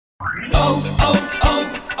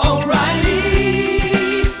O'Reilly!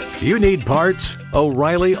 You need parts?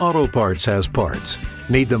 O'Reilly Auto Parts has parts.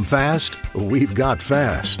 Need them fast? We've got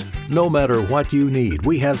fast. No matter what you need,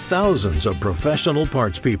 we have thousands of professional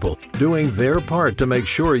parts people doing their part to make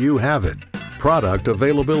sure you have it. Product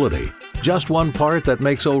availability. Just one part that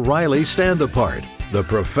makes O'Reilly stand apart. The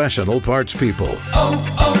professional parts people.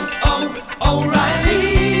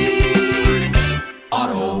 O'Reilly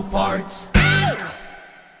Auto Parts.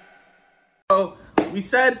 So we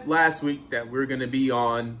said last week that we're going to be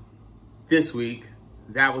on this week.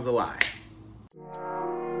 That was a lie.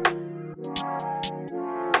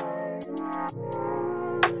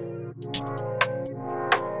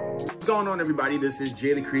 What's going on, everybody? This is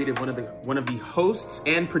Jay the Creative, one of the hosts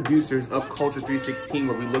and producers of Culture 316,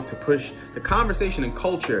 where we look to push the conversation and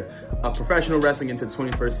culture of professional wrestling into the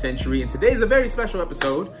 21st century. And today's a very special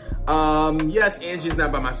episode. Yes, Angie's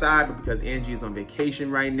not by my side, but because Angie is on vacation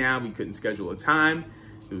right now, we couldn't schedule a time.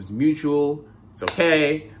 It was mutual. It's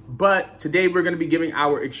okay. But today we're going to be giving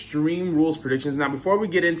our Extreme Rules predictions. Now, before we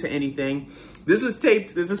get into anything, this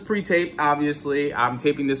is pre-taped, obviously. I'm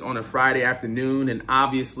taping this on a Friday afternoon, and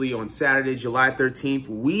obviously on Saturday, July 13th,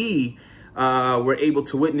 we were able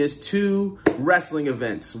to witness two wrestling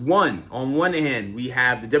events. On one hand, we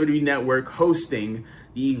have the WWE Network hosting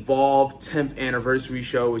the Evolve 10th anniversary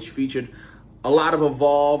show, which featured a lot of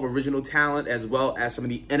Evolve original talent, as well as some of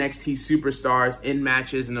the NXT superstars in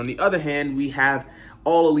matches. And on the other hand, we have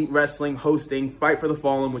All Elite Wrestling hosting Fight for the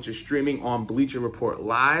Fallen, which is streaming on Bleacher Report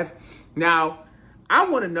Live. Now, I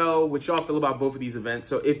want to know what y'all feel about both of these events.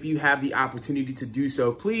 So if you have the opportunity to do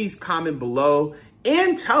so, please comment below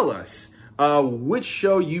and tell us which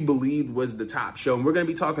show you believed was the top show. And we're going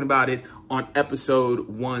to be talking about it on episode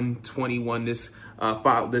 121 this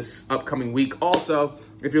upcoming week. Also,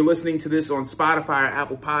 if you're listening to this on Spotify or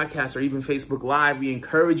Apple Podcasts or even Facebook Live, we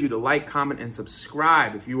encourage you to like, comment, and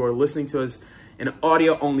subscribe. If you are listening to us in an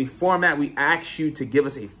audio-only format, we ask you to give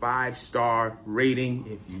us a 5-star rating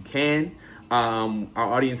if you can. Our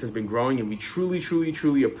audience has been growing, and we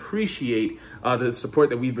truly appreciate the support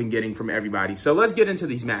that we've been getting from everybody. So let's get into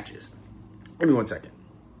these matches. Give me 1 second.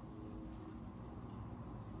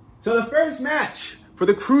 So the first match for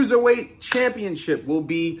the Cruiserweight Championship will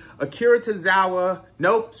be Akira Tozawa.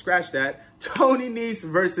 Nope, scratch that. Tony Nese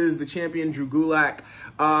versus the champion Drew Gulak.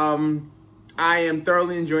 I am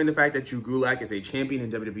thoroughly enjoying the fact that Drew Gulak is a champion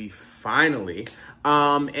in WWE finally,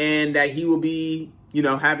 and that he will be,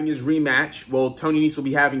 having his rematch. Well, Tony Nese will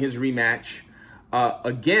be having his rematch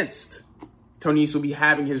against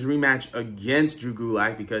Drew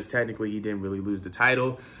Gulak, because technically he didn't really lose the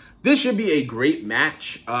title. This should be a great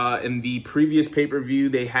match. In the previous pay-per-view,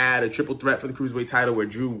 they had a triple threat for the Cruiserweight title where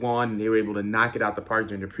Drew won, and they were able to knock it out the park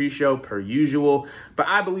during the pre-show, per usual. But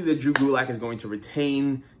I believe that Drew Gulak is going to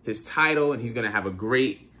retain his title, and he's going to have a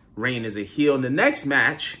great reign as a heel. And the next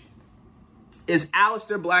match is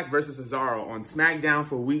Aleister Black versus Cesaro. On SmackDown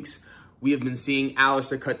for weeks, we have been seeing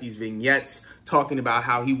Aleister cut these vignettes talking about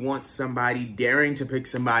how he wants somebody, daring to pick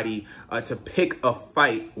somebody to pick a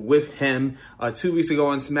fight with him. 2 weeks ago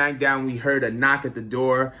on SmackDown, we heard a knock at the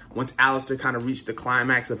door once Aleister kind of reached the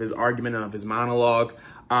climax of his argument and of his monologue.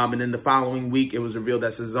 And then the following week, it was revealed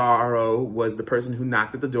that Cesaro was the person who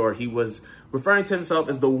knocked at the door. He was referring to himself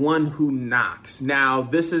as the one who knocks. Now,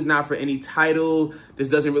 this is not for any title. This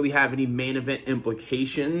doesn't really have any main event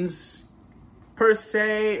implications per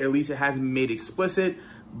se, at least it hasn't been made explicit.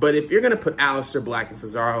 But if you're going to put Aleister Black and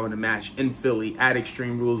Cesaro in a match in Philly at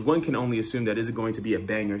Extreme Rules, one can only assume that it's going to be a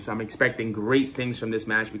banger. So I'm expecting great things from this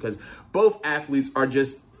match, because both athletes are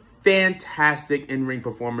just fantastic in-ring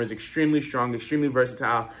performers, extremely strong, extremely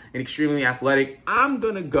versatile, and extremely athletic. I'm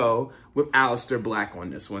going to go with Aleister Black on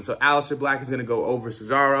this one. So Aleister Black is going to go over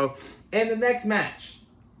Cesaro. And the next match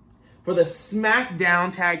for the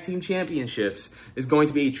SmackDown Tag Team Championships is going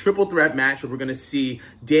to be a triple threat match where we're going to see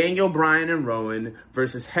Daniel Bryan and Rowan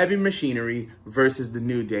versus Heavy Machinery versus The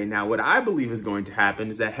New Day. Now, what I believe is going to happen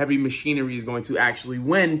is that Heavy Machinery is going to actually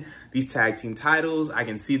win these tag team titles. I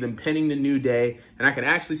can see them pinning The New Day, and I can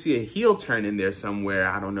actually see a heel turn in there somewhere.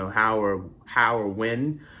 I don't know how or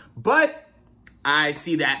when, but I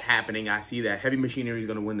see that happening. I see that Heavy Machinery is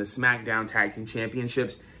going to win the SmackDown Tag Team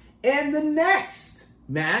Championships. And the next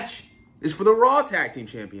match is for the Raw Tag Team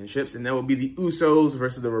Championships, and that will be the Usos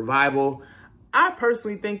versus the Revival. I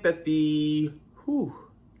personally think that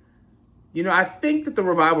I think that the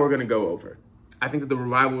Revival are going to go over. I think that the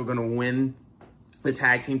Revival are going to win the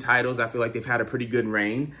tag team titles. I feel like they've had a pretty good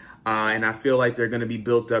reign, and I feel like they're going to be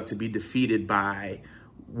built up to be defeated by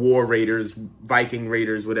War Raiders, Viking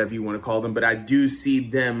Raiders, whatever you want to call them. But I do see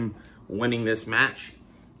them winning this match.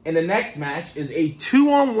 And the next match is a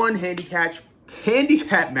 2-on-1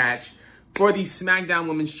 handicap match for the SmackDown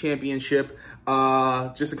Women's Championship.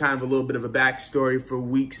 Just a kind of a little bit of a backstory. For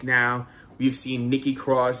weeks now, we've seen Nikki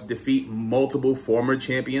Cross defeat multiple former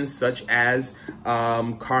champions such as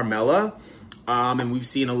Carmella. And we've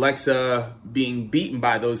seen Alexa being beaten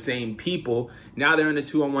by those same people. Now they're in a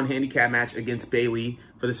 2-on-1 handicap match against Bayley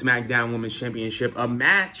for the SmackDown Women's Championship. A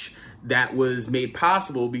match that was made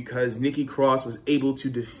possible because Nikki Cross was able to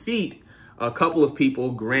defeat a couple of people,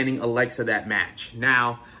 granting Alexa that match.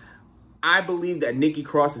 Now, I believe that Nikki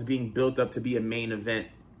Cross is being built up to be a main event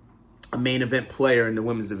player in the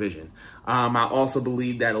women's division. I also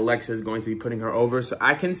believe that Alexa is going to be putting her over. So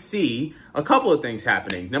I can see a couple of things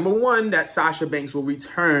happening. Number one, that Sasha Banks will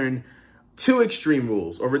return to Extreme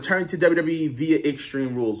Rules or return to WWE via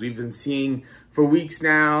Extreme Rules. We've been seeing for weeks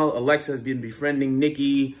now, Alexa has been befriending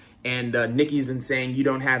Nikki, and Nikki's been saying, you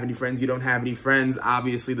don't have any friends, you don't have any friends.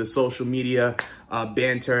 Obviously, the social media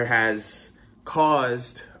banter has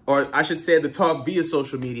caused, or I should say the talk via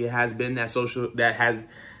social media has been has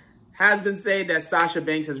been saying that Sasha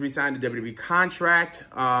Banks has re-signed a WWE contract,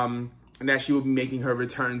 and that she will be making her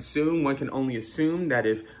return soon. One can only assume that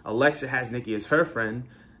if Alexa has Nikki as her friend,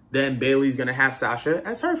 then Bayley's going to have Sasha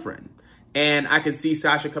as her friend. And I could see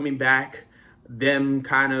Sasha coming back, them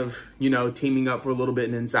kind of, teaming up for a little bit,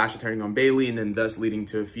 and then Sasha turning on Bayley, and then thus leading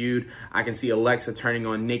to a feud. I can see Alexa turning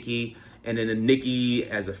on Nikki, and then Nikki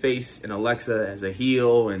as a face and Alexa as a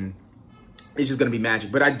heel, and it's just going to be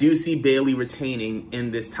magic. But I do see Bayley retaining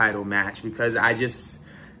in this title match because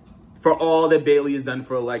for all that Bayley has done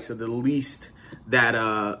for Alexa, the least that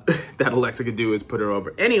that Alexa could do is put her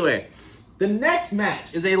over. Anyway, the next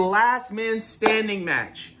match is a last man standing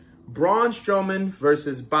match. Braun Strowman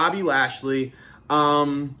versus Bobby Lashley.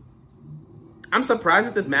 I'm surprised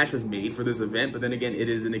that this match was made for this event, but then again, it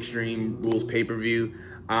is an Extreme Rules pay-per-view.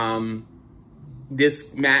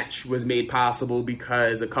 This match was made possible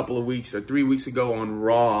because a couple of weeks or 3 weeks ago on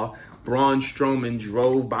Raw, Braun Strowman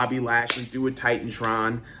drove Bobby Lashley through a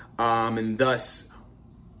Titantron, and thus,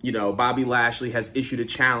 Bobby Lashley has issued a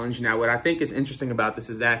challenge. Now, what I think is interesting about this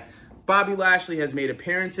is that Bobby Lashley has made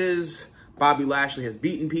appearances, Bobby Lashley has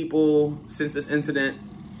beaten people since this incident,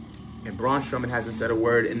 and Braun Strowman hasn't said a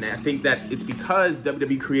word. And I think that it's because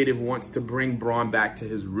WWE Creative wants to bring Braun back to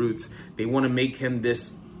his roots. They want to make him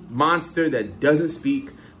this monster that doesn't speak,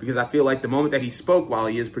 because I feel like the moment that he spoke, while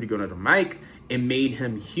he is pretty good on the mic, it made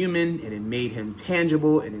him human, and it made him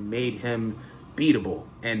tangible, and it made him beatable.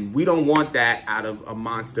 And we don't want that out of a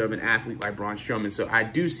monster of an athlete like Braun Strowman. So I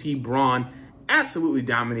do see Braun absolutely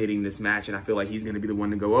dominating this match, and I feel like he's going to be the one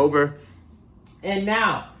to go over. And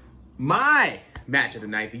now, my match of the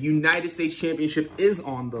night, the United States Championship is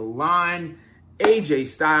on the line. AJ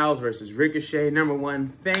Styles versus Ricochet. Number one,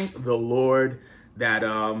 thank the Lord that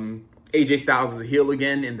AJ Styles is a heel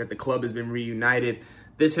again and that the club has been reunited.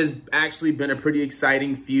 This has actually been a pretty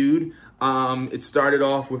exciting feud. It started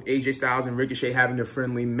off with AJ Styles and Ricochet having a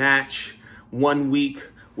friendly match 1 week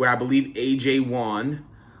where I believe AJ won.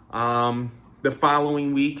 The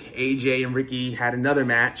following week, AJ and Ricky had another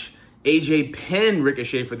match. AJ pinned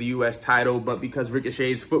Ricochet for the U.S. title, but because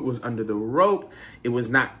Ricochet's foot was under the rope, it was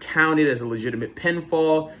not counted as a legitimate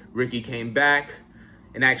pinfall. Ricky came back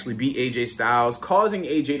and actually beat AJ Styles, causing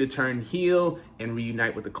AJ to turn heel and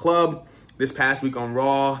reunite with the club. This past week on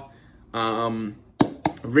Raw,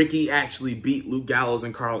 Ricky actually beat Luke Gallows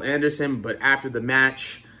and Carl Anderson, but after the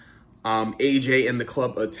match, AJ and the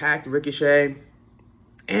club attacked Ricochet,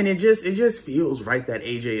 and it just feels right that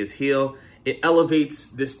AJ is heel. It elevates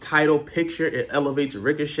this title picture. It elevates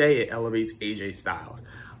Ricochet. It elevates AJ Styles.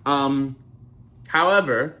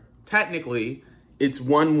 However, technically, it's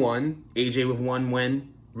 1-1. AJ with one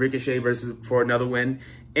win. Ricochet for another win.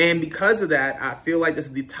 And because of that, I feel like this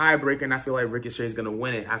is the tiebreaker, and I feel like Ricochet is going to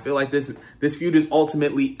win it. I feel like this feud is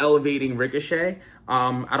ultimately elevating Ricochet.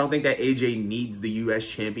 I don't think that AJ needs the U.S.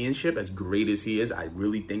 Championship, as great as he is. I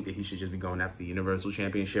really think that he should just be going after the Universal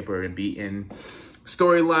Championship or be in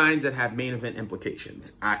storylines that have main event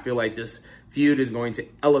implications. I feel like this feud is going to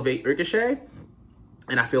elevate Ricochet,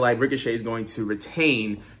 and I feel like Ricochet is going to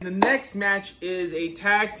retain. The next match is a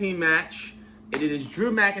tag team match. It is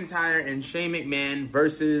Drew McIntyre and Shane McMahon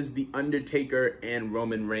versus The Undertaker and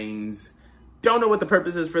Roman Reigns. Don't know what the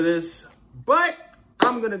purpose is for this, but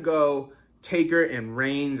I'm going to go Taker and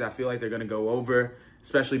Reigns. I feel like they're going to go over,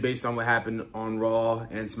 especially based on what happened on Raw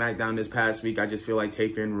and SmackDown this past week. I just feel like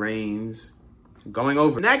Taker and Reigns going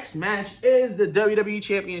over. Next match is the WWE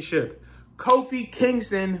Championship. Kofi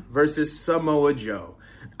Kingston versus Samoa Joe.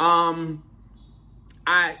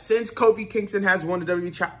 Since Kofi Kingston has won the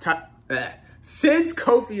Since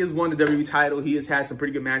Kofi has won the WWE title, he has had some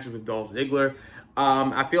pretty good matches with Dolph Ziggler.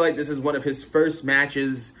 I feel like this is one of his first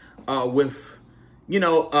matches with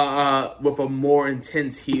a more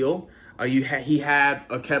intense heel. He had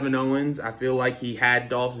Kevin Owens. I feel like he had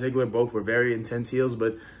Dolph Ziggler. Both were very intense heels,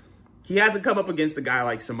 but he hasn't come up against a guy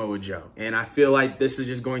like Samoa Joe. And I feel like this is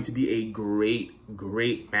just going to be a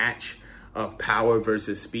great match of power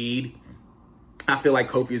versus speed. I feel like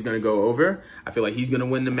Kofi is going to go over. I feel like he's going to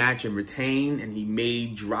win the match and retain, and he may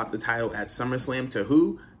drop the title at SummerSlam to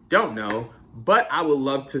who? Don't know. But I would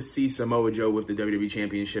love to see Samoa Joe with the WWE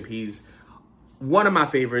Championship. He's one of my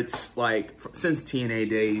favorites, like, since TNA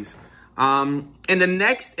days. And the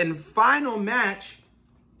next and final match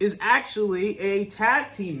is actually a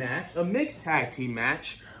tag team match, a mixed tag team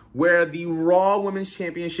match, where the Raw Women's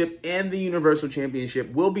Championship and the Universal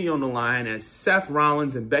Championship will be on the line as Seth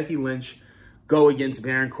Rollins and Becky Lynch go against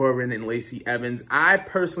Baron Corbin and Lacey Evans. I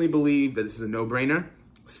personally believe that this is a no-brainer.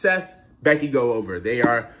 Seth, Becky go over. They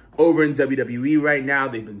are over in WWE right now.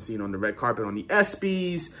 They've been seen on the red carpet on the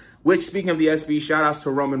ESPYs, which, speaking of the ESPYs, shout outs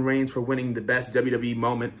to Roman Reigns for winning the best WWE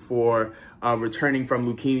moment for returning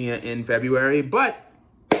from leukemia in February. But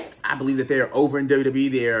I believe that they are over in WWE.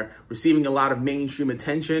 They are receiving a lot of mainstream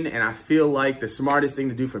attention, and I feel like the smartest thing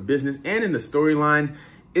to do for business and in the storyline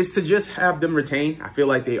is to just have them retain. I feel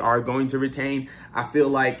like they are going to retain. I feel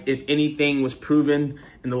like if anything was proven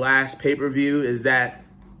in the last pay-per-view is that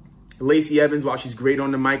Lacey Evans, while she's great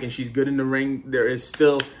on the mic and she's good in the ring, there is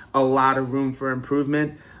still a lot of room for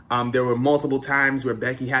improvement. There were multiple times where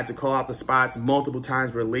Becky had to call out the spots, multiple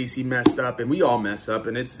times where Lacey messed up, and we all mess up,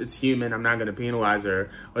 and it's human. I'm not going to penalize her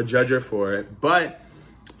or judge her for it. But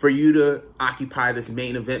for you to occupy this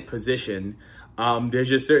main event position, there's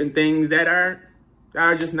just certain things that are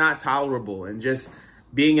just not tolerable. And just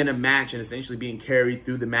being in a match and essentially being carried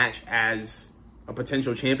through the match as a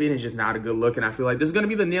potential champion is just not a good look. And I feel like this is going to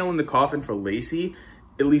be the nail in the coffin for Lacey,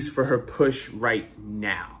 at least for her push right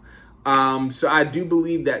now. So I do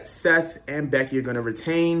believe that Seth and Becky are going to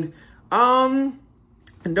retain. And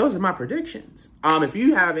those are my predictions. If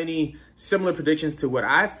you have any similar predictions to what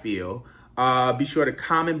I feel, be sure to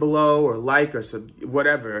comment below or like or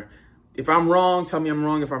whatever. If I'm wrong, tell me I'm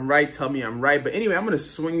wrong. If I'm right, tell me I'm right. But anyway, I'm going to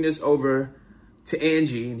swing this over to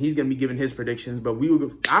Angie, and he's going to be giving his predictions. But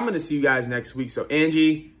I'm going to see you guys next week. So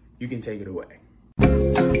Angie, you can take it away.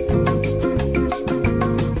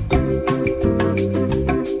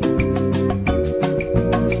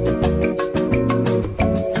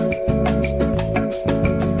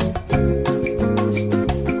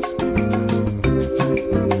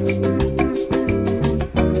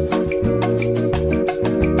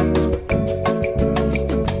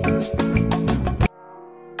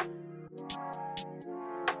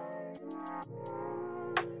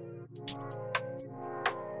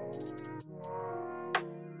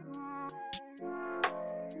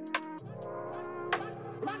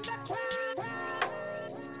 Run the track!